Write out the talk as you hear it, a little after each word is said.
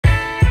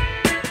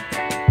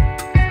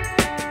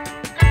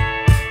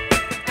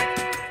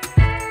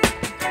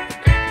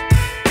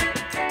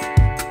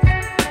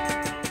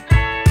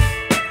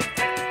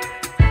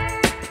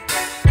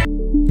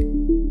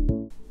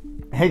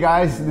Hey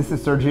guys, this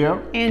is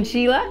Sergio and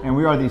Sheila, and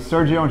we are the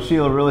Sergio and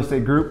Sheila Real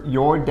Estate Group,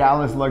 your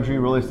Dallas luxury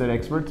real estate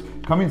experts,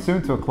 coming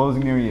soon to a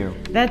closing near you.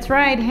 That's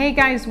right. Hey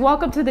guys,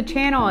 welcome to the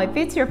channel. If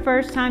it's your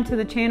first time to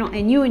the channel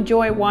and you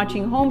enjoy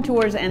watching home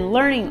tours and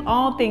learning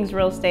all things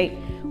real estate,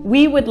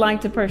 we would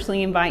like to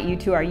personally invite you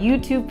to our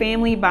YouTube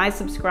family by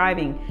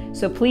subscribing.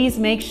 So please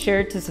make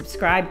sure to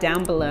subscribe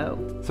down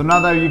below. So now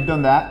that you've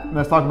done that,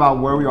 let's talk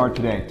about where we are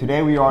today.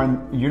 Today we are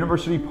in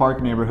University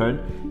Park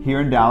neighborhood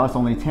here in Dallas,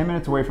 only 10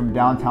 minutes away from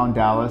downtown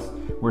Dallas.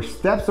 We're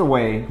steps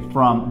away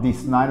from the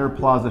Snyder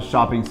Plaza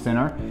Shopping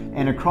Center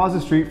and across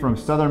the street from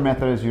Southern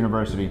Methodist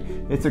University.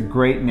 It's a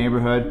great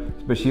neighborhood,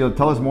 but Sheila,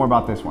 tell us more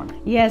about this one.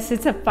 Yes,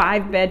 it's a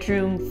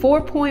 5-bedroom,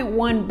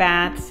 4.1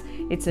 baths.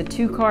 It's a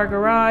 2-car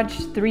garage,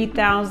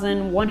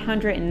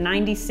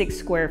 3,196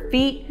 square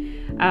feet.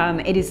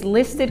 It is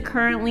listed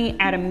currently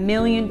at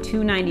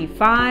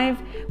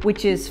 $1,295,000,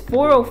 which is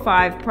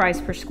 $405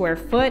 price per square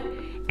foot,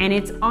 and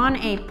it's on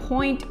a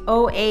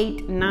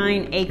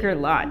 0.089 acre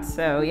lot.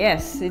 So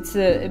yes, it's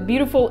a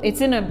beautiful, it's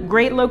in a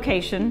great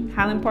location,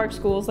 Highland Park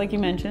Schools, like you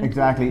mentioned.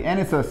 Exactly, and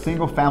it's a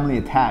single family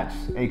attached,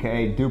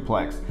 aka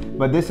duplex.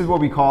 But this is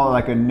what we call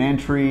like an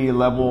entry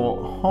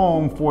level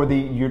home for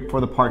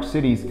the Park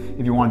Cities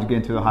if you want to get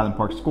into the Highland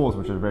Park Schools,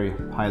 which are very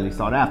highly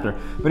sought after.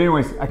 But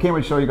anyways, I can't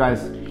wait to show you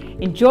guys.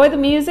 Enjoy the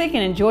music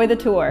and enjoy the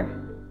tour.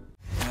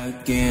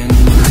 Again.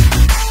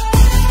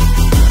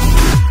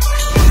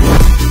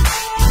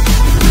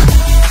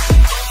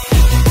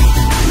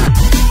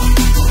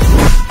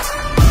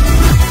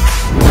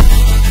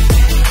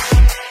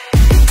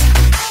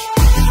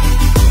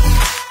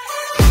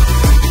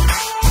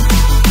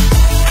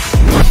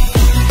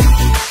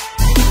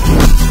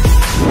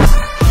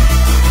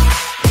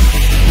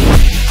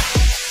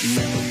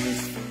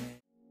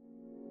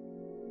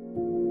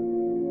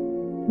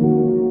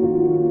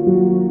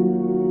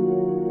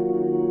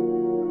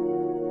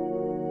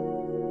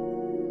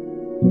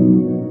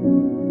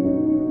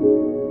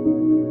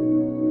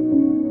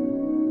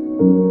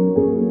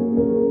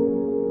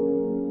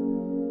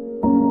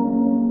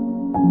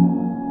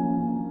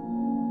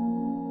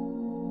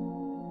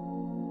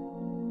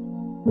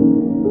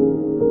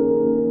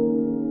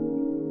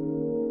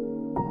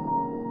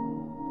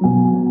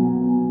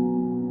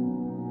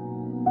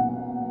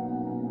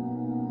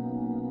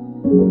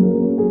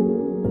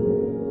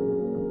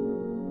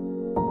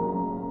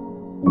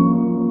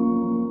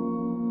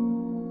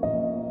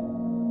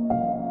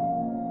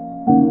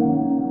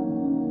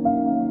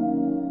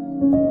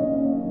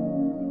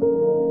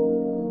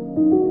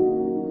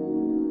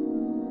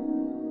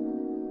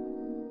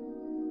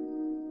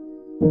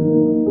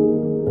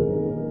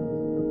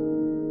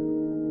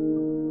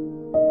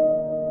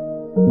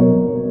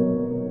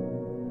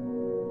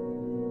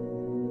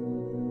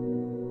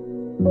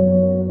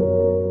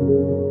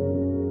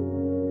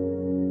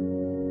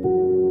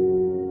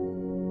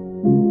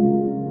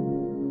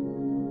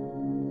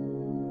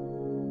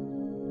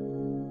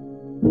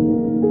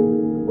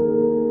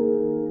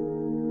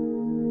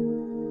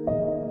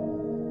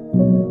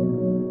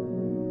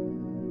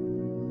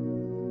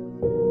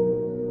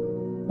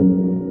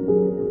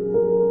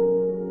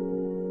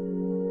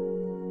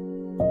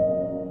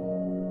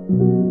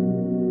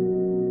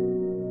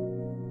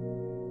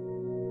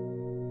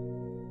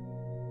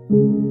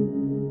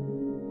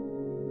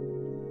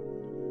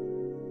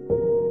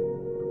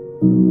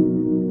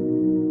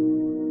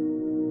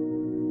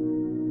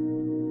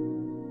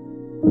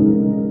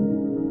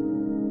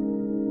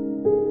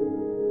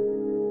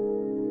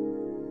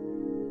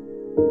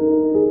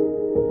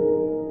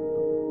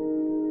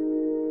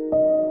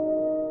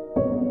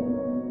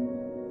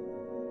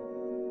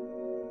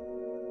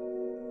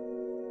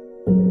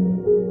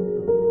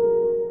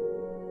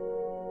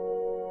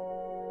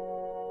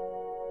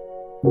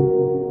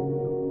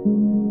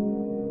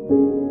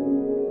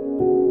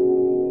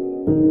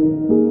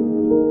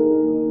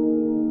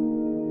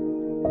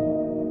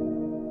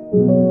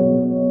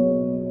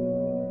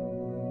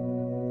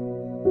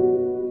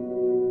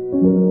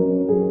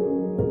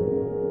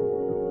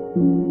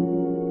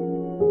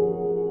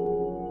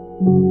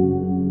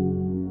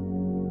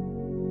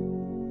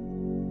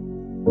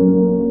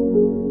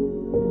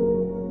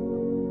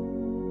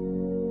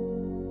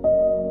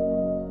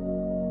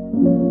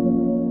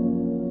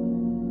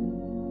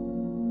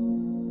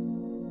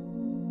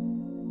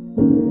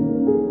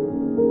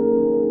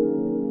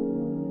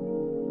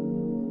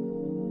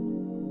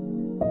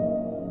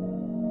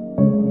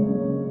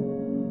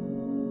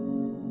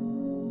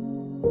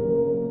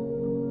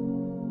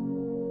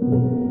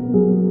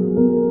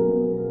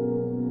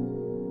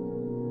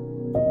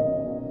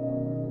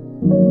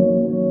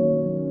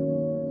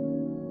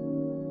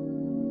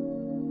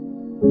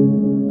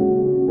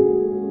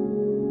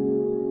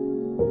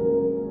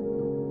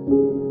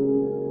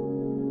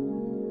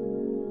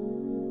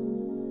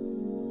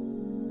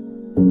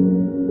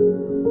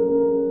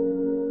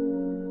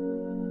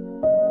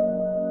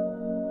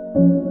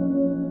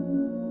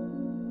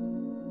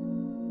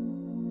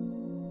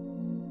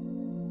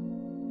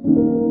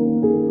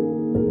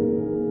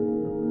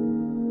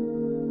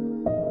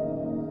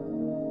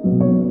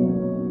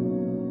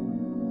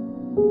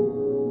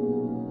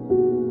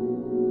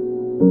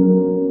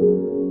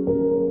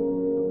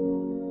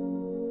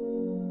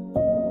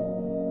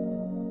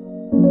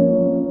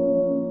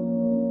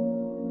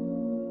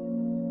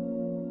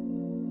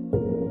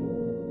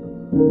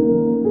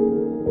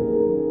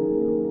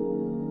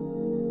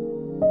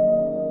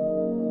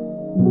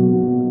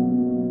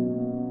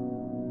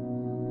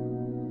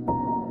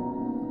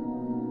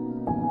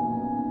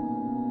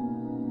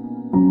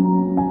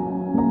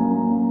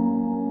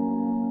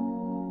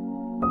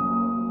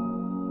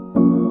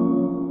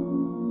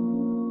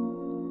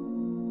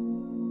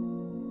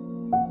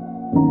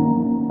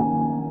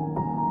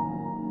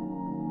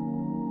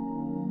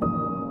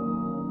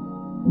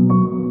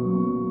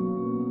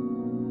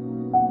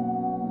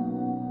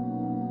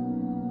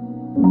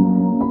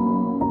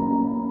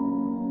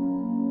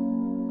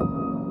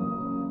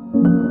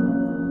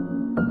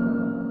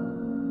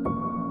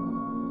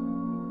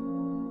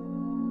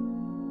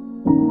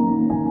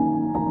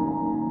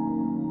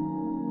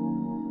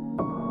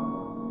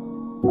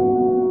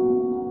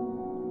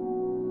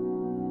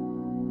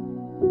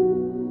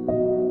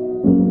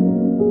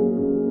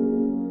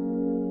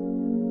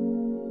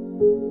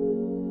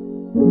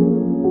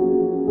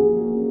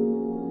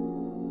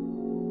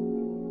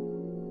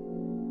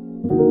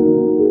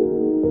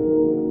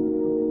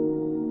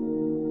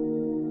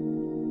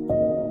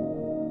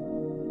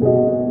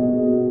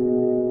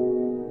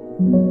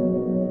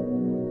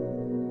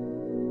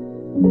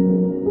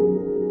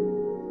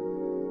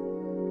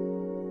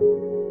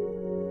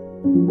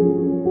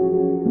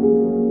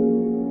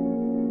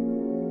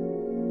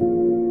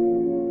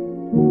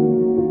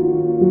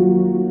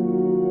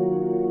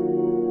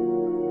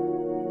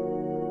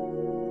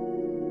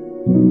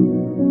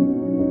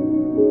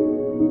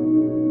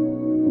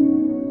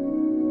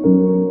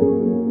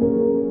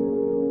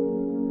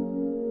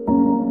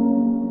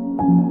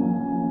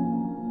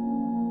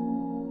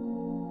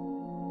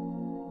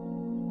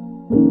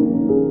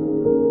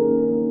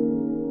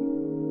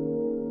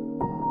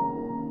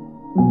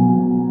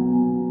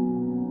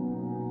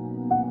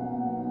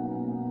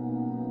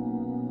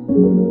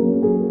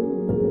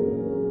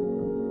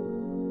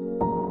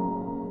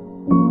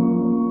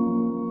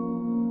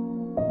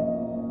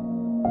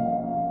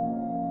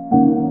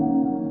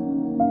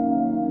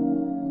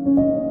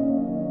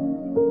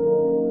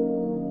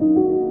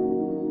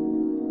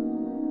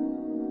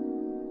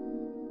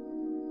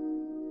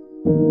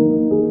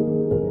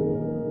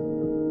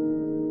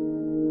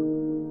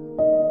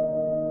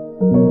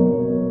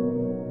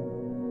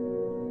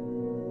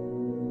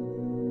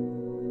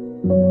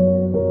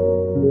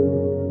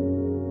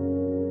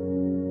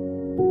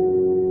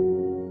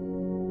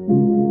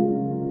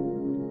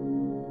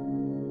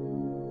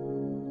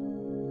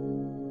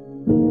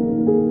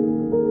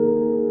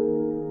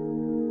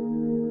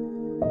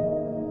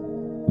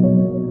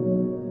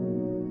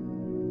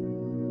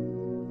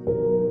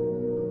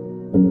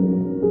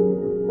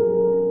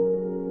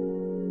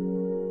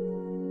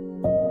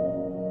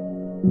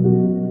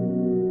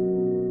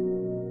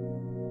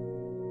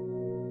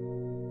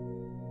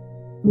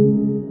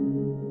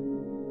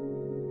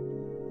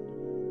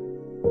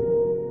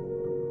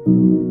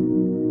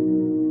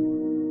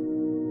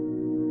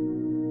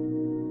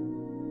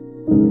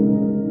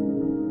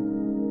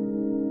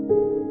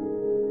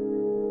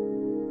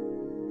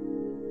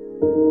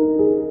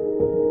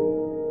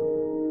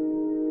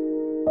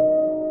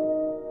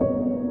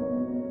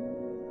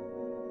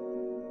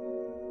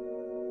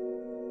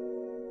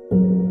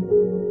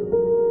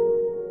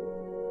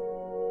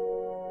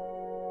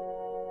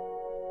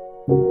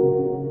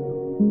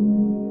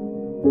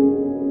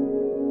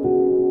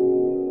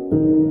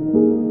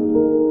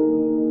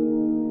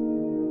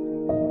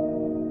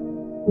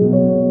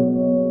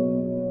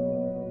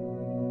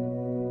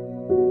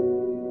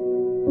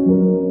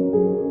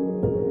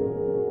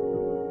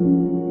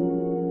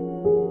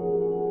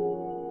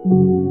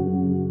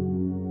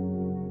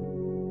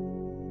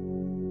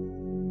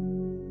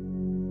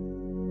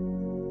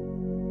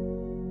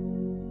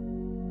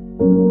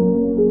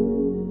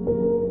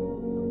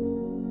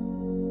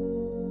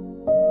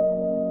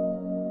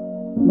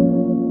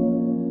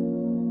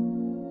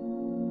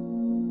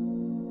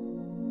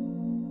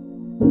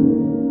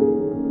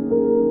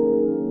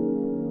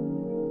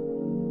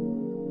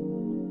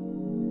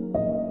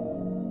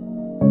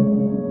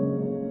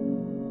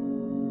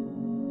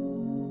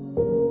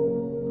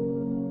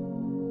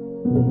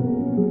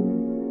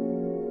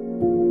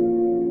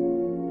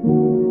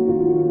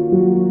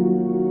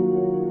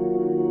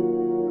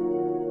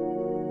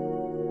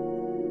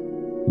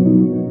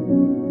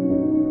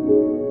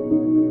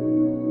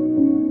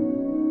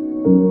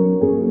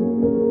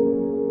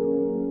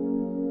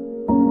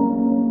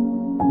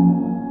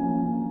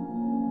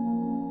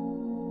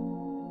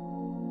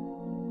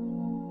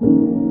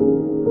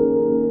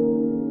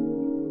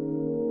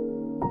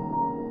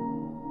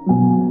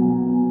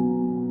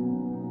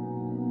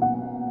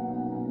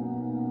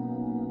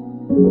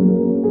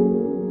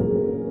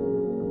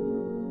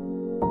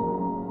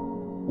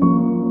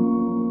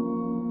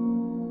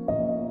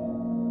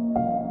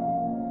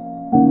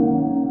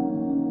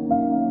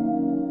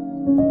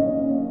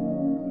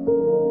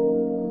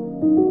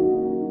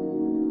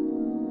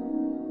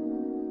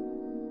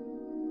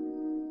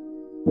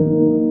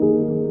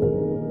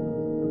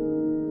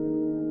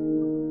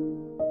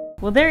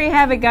 Well, there you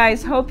have it,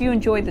 guys. Hope you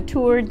enjoyed the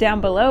tour. Down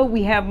below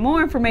we have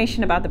more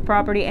information about the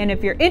property, and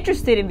if you're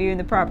interested in viewing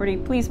the property,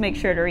 please make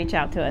sure to reach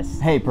out to us.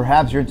 Hey,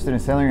 perhaps you're interested in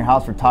selling your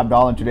house for top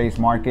dollar in today's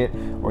market,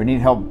 or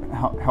need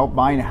help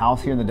buying a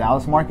house here in the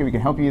Dallas market. We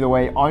can help you either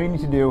way. All you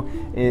need to do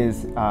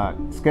is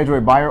schedule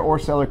a buyer or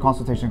seller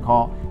consultation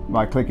call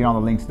by clicking on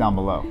the links down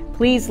below.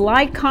 Please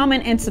like,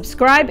 comment, and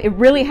subscribe. It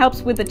really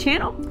helps with the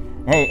channel.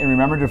 Hey, and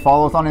remember to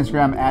follow us on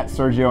Instagram at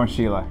Sergio and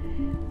Sheila.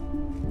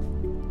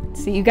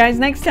 See you guys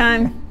next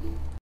time.